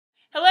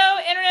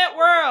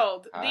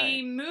world. Hi.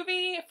 The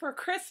movie for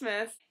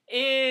Christmas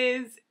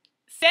is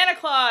Santa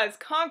Claus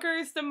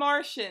Conquers the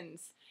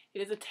Martians.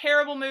 It is a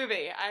terrible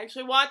movie. I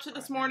actually watched it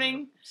this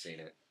morning. I've seen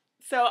it.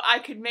 So I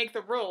could make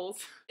the rules.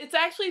 It's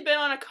actually been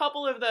on a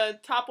couple of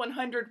the top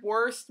 100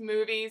 worst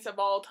movies of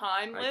all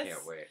time lists. I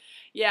can't wait.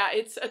 Yeah,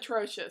 it's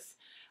atrocious.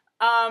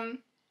 The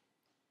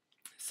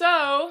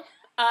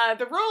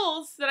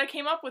rules that I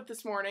came up with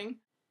this morning.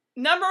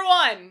 Number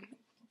 1,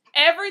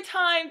 every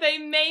time they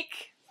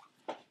make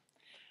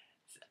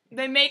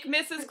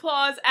Mrs.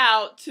 Claus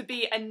out to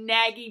be a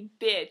naggy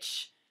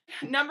bitch.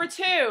 Number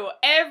 2,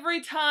 every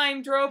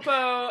time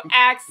Dropo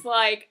acts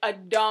like a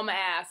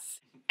dumbass.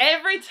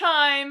 Every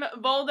time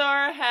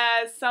Voldar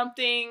has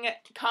something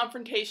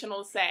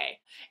confrontational to say.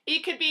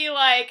 It could be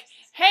like,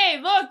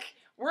 hey, look,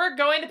 we're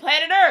going to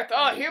planet Earth.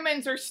 Oh,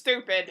 humans are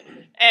stupid,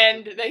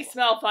 and they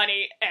smell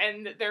funny,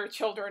 and their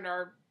children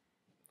are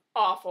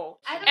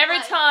awful.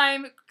 Every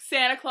time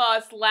Santa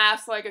Claus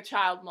laughs like a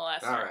child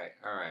molester.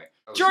 Alright.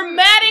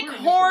 Dramatic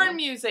horn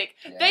music.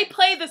 Yeah. They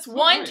play this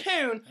one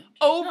tune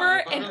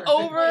over and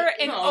over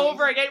and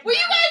over again. Will you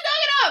guys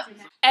knock it up?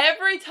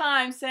 Every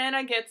time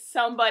Santa gets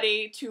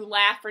somebody to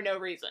laugh for no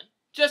reason.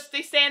 Just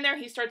they stand there,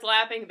 he starts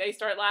laughing, they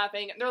start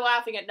laughing, and they're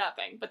laughing at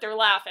nothing, but they're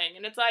laughing.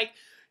 And it's like,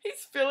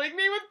 he's filling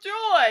me with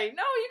joy.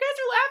 No, you guys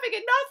are laughing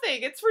at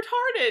nothing. It's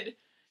retarded.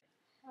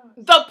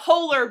 The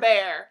polar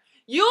bear.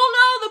 You'll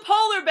know the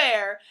polar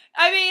bear.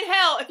 I mean,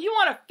 hell, if you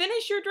want to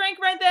finish your drink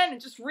right then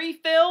and just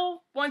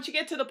refill once you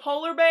get to the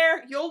polar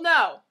bear, you'll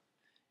know.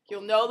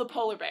 You'll know the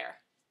polar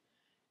bear.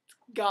 It's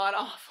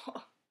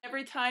god-awful.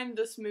 Every time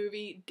this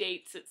movie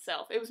dates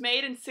itself. It was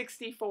made in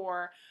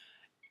 '64.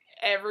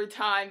 Every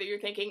time that you're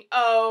thinking,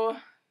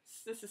 oh,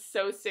 this is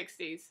so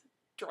 60s,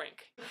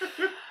 drink.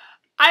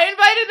 I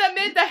invited them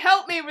in to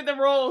help me with the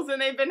rules,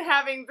 and they've been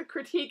having to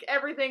critique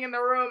everything in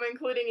the room,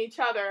 including each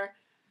other.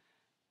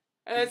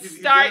 Let's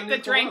start the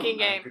drinking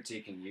game.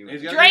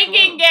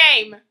 Drinking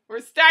game!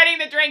 We're starting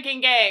the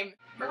drinking game.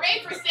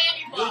 Hooray for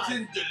Sandy Claus. What's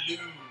in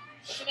Deluge?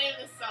 What's the name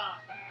of the song?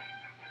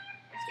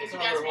 In case you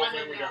guys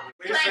wanted to know.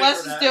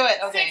 Let's just do it,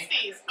 okay.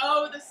 60s.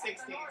 Oh, the 60s.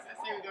 I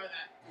say we go with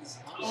that.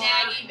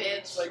 Naggy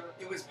bitch. Like,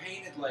 it was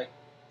painted like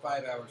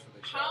 5 hours for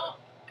the show.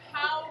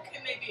 How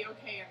can they be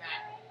okay in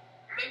that?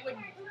 They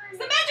wouldn't. It's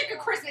the magic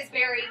of Christmas,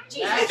 Barrie.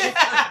 Jesus.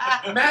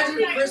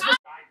 Magic of Christmas.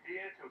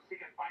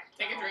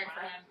 Take a drink for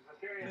him.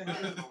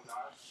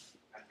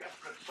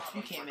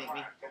 You can't make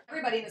me.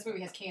 Everybody in this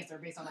movie has cancer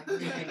based on that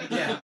movie.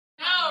 Yeah.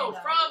 No,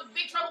 from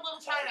Big Trouble in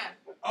Little China.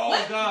 Oh,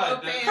 what?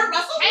 God. Kurt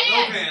Russell?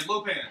 Lopan.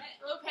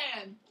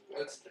 Lopan.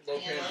 That's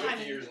Lopan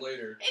 50 years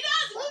later. It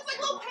does. It looks like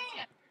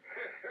Lopan.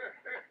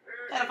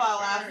 Pedophile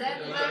laugh.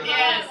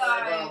 Yes.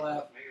 Pedophile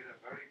laugh.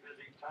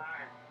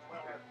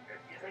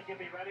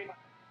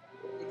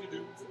 What'd you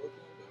do?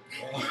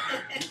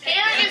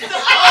 Aaron is the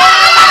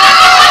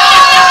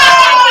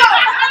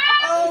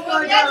Oh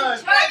my God!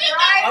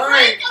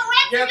 Alright,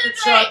 get the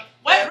chuck.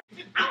 What?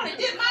 I only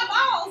did my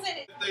balls in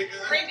it.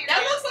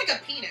 That looks like a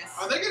penis.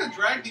 Are they gonna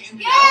drag the Indian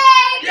Yay!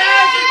 out?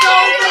 Yes, it's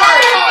over!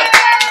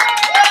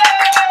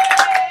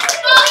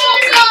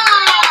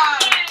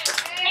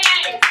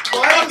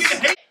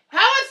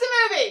 How was the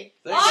movie?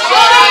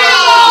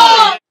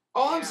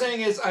 All I'm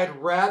saying is I'd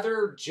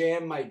rather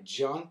jam my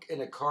junk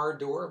in a car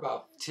door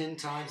about 10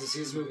 times to see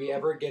this movie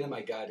ever again in my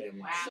goddamn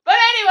life. But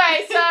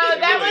anyway, so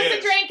that really was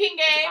the drinking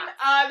game.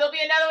 There'll be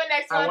another one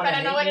next month. I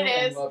don't know what it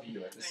is. Hope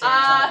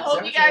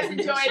you guys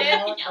enjoyed it.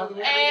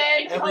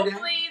 And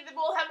hopefully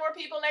we'll have more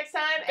people next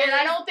time. And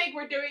I don't think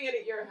we're doing it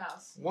at your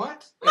house.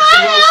 What? It's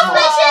a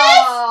little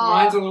small.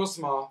 Mine's a little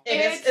small.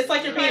 It's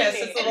like your penis.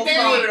 It's a little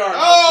Very small.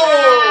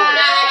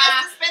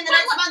 Oh! Spend the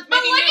next month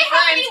making look new at how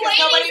friends many because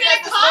nobody ladies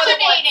does this are other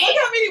one. accommodating. Look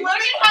how many Look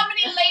women at how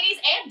many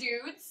ladies and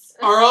dudes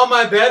are on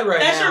my bed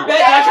right That's now. your bed,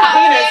 not your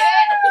penis.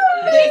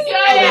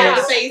 Yeah.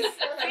 Face.